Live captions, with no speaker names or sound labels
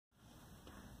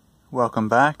Welcome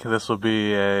back. This will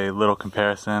be a little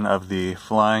comparison of the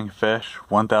Flying Fish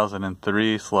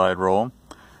 1003 slide rule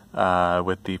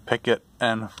with the Pickett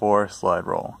N4 slide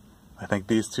rule. I think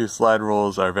these two slide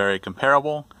rules are very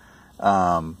comparable.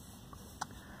 The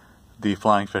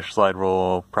Flying Fish slide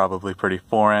rule probably pretty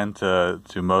foreign to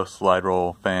most slide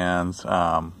rule fans,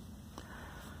 unless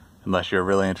you're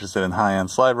really interested in high-end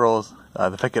slide rules.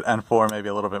 The Pickett N4 may be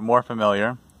a little bit more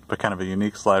familiar, but kind of a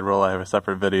unique slide rule. I have a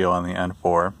separate video on the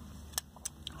N4.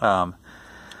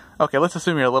 Okay, let's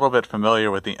assume you're a little bit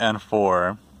familiar with the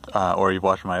N4, or you've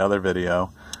watched my other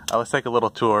video. Let's take a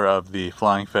little tour of the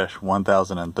Flying Fish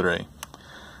 1003.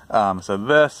 So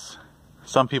this,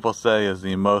 some people say, is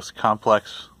the most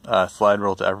complex slide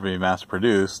rule to ever be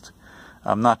mass-produced.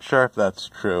 I'm not sure if that's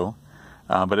true,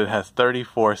 but it has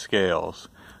 34 scales,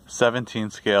 17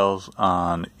 scales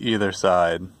on either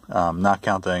side, not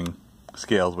counting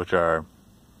scales which are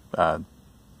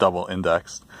double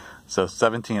indexed. So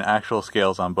 17 actual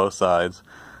scales on both sides.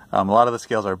 A lot of the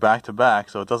scales are back-to-back,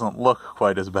 so it doesn't look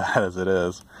quite as bad as it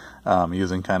is,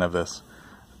 using kind of this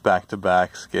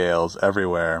back-to-back scales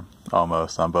everywhere,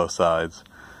 almost, on both sides.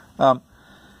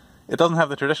 It doesn't have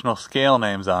the traditional scale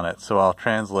names on it, so I'll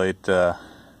translate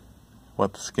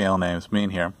what the scale names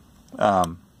mean here.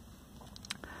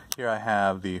 Here I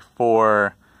have the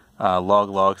 4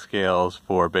 log-log scales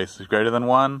for bases greater than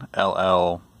 1,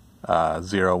 LL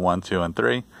 0, 1, 2, and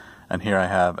 3. And here I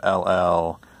have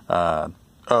LL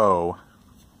O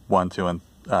 1, 2, and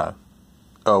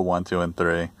O 1, 2, and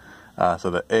 3. So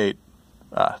the 8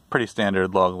 pretty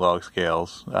standard log-log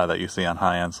scales that you see on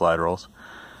high-end slide rules.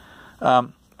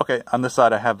 Okay, on this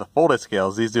side I have the folded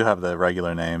scales. These do have the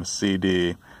regular names: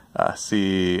 CD,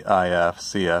 CIF,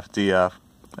 CF,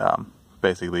 DF.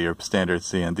 Basically your standard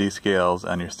C and D scales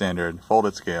and your standard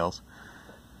folded scales.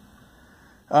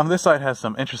 This side has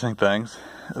some interesting things.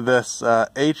 This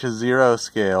H0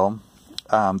 scale,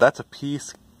 that's a P,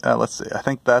 let's see, I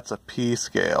think that's a P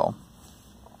scale.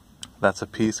 That's a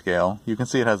P scale. You can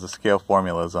see it has the scale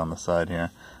formulas on the side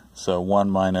here. So 1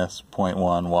 minus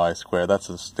 0.1 y squared, that's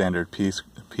a standard P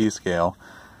scale.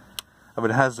 But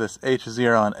it has this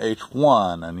H0 and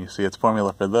H1, and you see its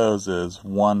formula for those is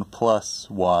 1 plus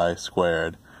y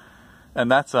squared. And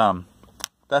that's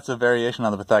a variation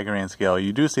on the Pythagorean scale.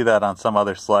 You do see that on some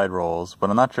other slide rules, but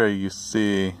I'm not sure you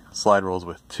see slide rules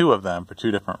with 2 of them for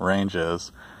 2 different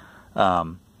ranges.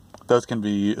 Those can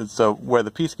be, so where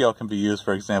the P scale can be used,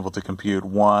 for example, to compute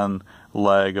one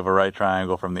leg of a right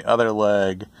triangle from the other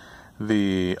leg,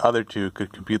 the other 2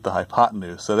 could compute the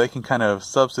hypotenuse. So they can kind of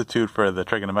substitute for the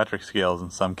trigonometric scales in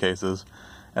some cases.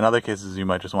 In other cases, you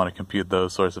might just want to compute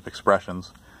those sorts of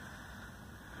expressions.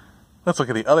 Let's look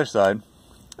at the other side.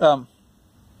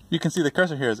 You can see the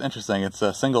cursor here is interesting. It's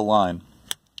a single line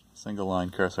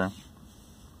cursor,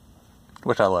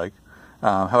 which I like.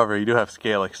 However, you do have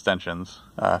scale extensions,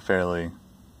 fairly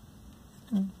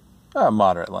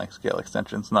moderate length scale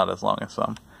extensions, not as long as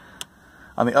some.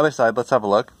 On the other side, let's have a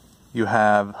look. You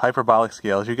have hyperbolic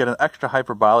scales. You get an extra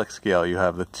hyperbolic scale. You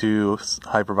have the 2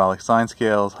 hyperbolic sine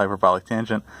scales, hyperbolic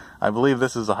tangent. I believe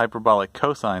this is a hyperbolic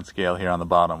cosine scale here on the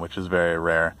bottom, which is very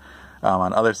rare.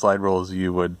 On other slide rules,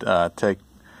 you would take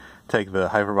the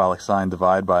hyperbolic sine,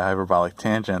 divide by hyperbolic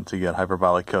tangent to get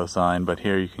hyperbolic cosine, but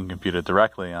here you can compute it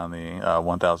directly on the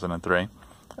 1003.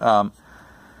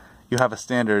 You have a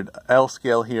standard L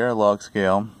scale here, log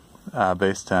scale,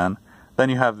 base 10. Then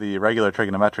you have the regular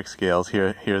trigonometric scales.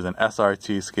 Here's an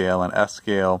SRT scale, an S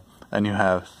scale, and you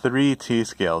have 3 T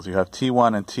scales. You have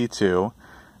T1 and T2.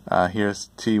 Here's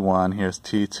T1, here's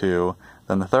T2.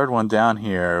 Then the third one down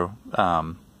here,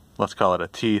 let's call it a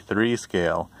T3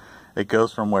 scale. It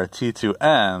goes from where T2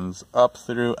 ends up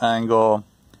through angle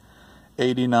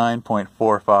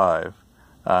 89.45.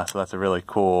 So that's a really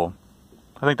cool,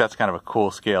 I think that's kind of a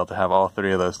cool scale to have all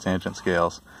 3 of those tangent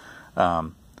scales.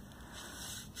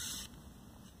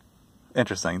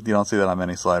 Interesting. You don't see that on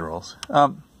many slide rules.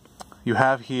 You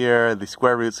have here the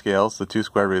square root scales, the 2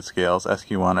 square root scales,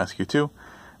 SQ1, SQ2,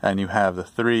 and you have the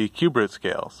 3 cube root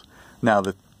scales. Now,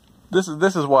 this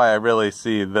is why I really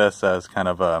see this as kind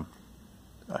of a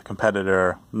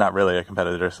competitor, not really a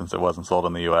competitor since it wasn't sold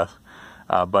in the US,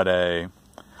 but a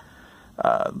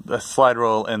slide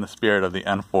rule in the spirit of the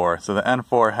N4. So the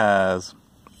N4 has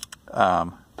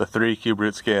the 3 cube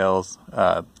root scales,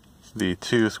 the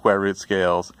 2 square root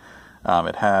scales.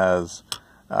 It has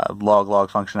log-log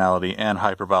functionality and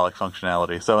hyperbolic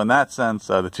functionality. So in that sense,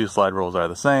 the 2 slide rules are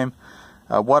the same.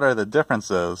 What are the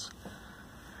differences?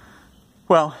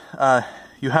 Well,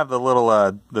 you have the little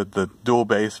the dual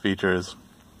base features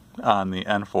on the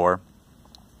N4.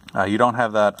 You don't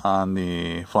have that on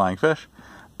the Flying Fish,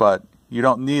 but you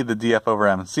don't need the DF over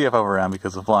M and CF over M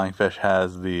because the Flying Fish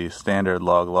has the standard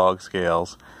log-log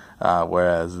scales,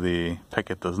 whereas the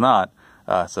Pickett does not.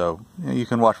 So you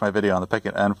can watch my video on the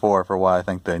Pickett N4 for why I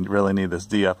think they really need this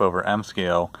DF over M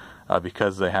scale,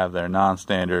 because they have their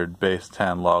non-standard base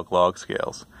 10 log-log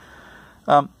scales.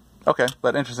 Okay,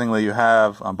 but interestingly, you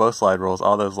have on both slide rules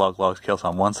all those log-log scales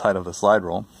on one side of the slide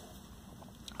rule.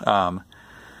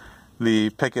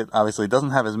 The Pickett obviously doesn't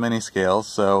have as many scales,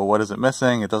 so what is it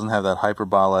missing? It doesn't have that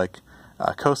hyperbolic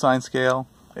cosine scale.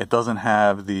 It doesn't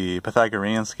have the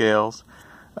Pythagorean scales.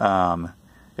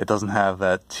 It doesn't have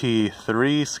that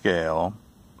T3 scale.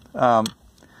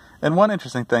 And one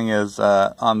interesting thing is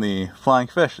on the Flying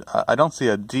Fish, I don't see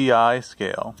a DI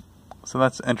scale. So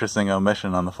that's an interesting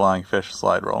omission on the Flying Fish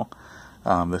slide rule.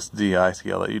 This DI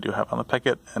scale that you do have on the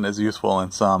Pickett and is useful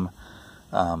in some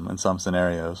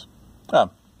scenarios.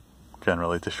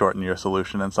 Generally to shorten your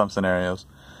solution in some scenarios.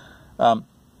 Now,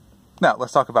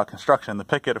 let's talk about construction. The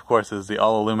Pickett, of course, is the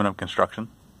all-aluminum construction.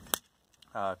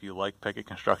 If you like Pickett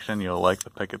construction, you'll like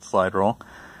the Pickett slide rule.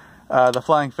 The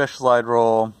Flying Fish slide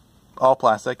rule, all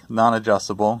plastic,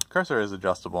 non-adjustable. Cursor is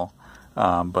adjustable,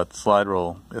 but slide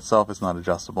rule itself is not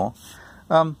adjustable.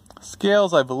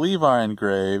 Scales, I believe, are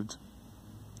engraved.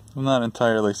 I'm not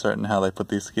entirely certain how they put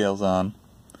these scales on.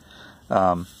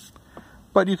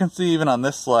 But you can see even on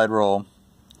this slide rule,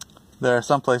 there are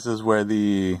some places where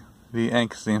the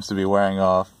ink seems to be wearing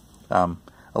off a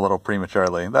little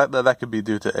prematurely. That could be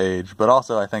due to age, but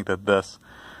also I think that this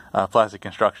plastic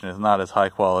construction is not as high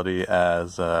quality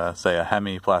as, say, a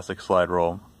Hemi plastic slide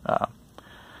rule.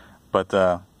 But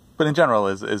in general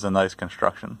is a nice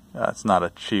construction. It's not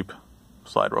a cheap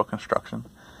slide rule construction.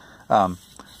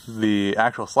 The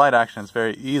actual slide action is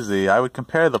very easy. I would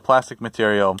compare the plastic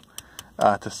material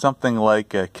to something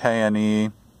like a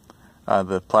KNE,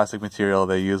 the plastic material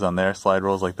they use on their slide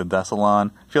rules, like the Desilon.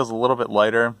 It feels a little bit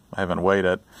lighter. I haven't weighed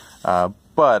it,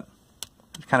 but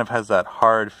it kind of has that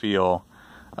hard feel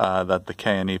that the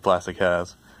KNE plastic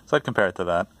has. So I'd compare it to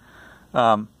that.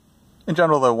 In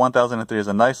general, the 1003 is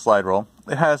a nice slide rule.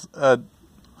 It has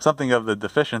something of the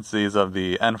deficiencies of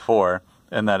the N4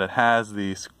 in that it has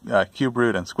the cube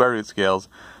root and square root scales,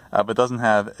 but doesn't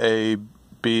have A,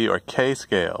 B, or K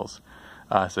scales.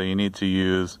 So you need to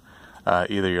use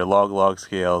either your log-log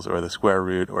scales or the square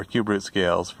root or cube root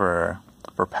scales for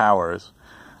powers,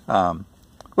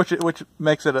 which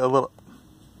makes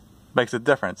it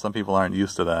different. Some people aren't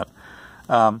used to that.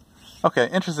 Okay,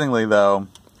 interestingly though,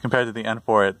 compared to the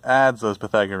N4, it adds those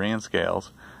Pythagorean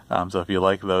scales. So if you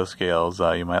like those scales,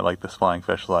 you might like this Flying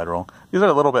Fish slide rule. These are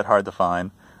a little bit hard to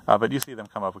find, but you see them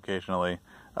come up occasionally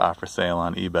for sale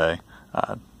on eBay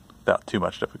without too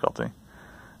much difficulty.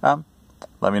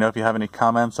 Let me know if you have any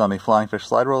comments on the Flying Fish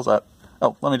slide rules.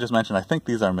 Oh, let me just mention, I think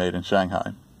these are made in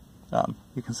Shanghai.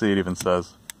 You can see it even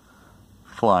says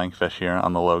Flying Fish here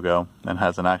on the logo and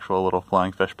has an actual little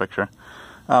Flying Fish picture.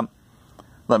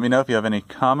 Let me know if you have any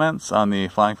comments on the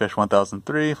Flying Fish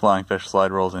 1003, Flying Fish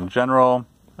slide rules in general,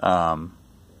 and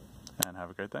have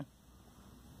a great day.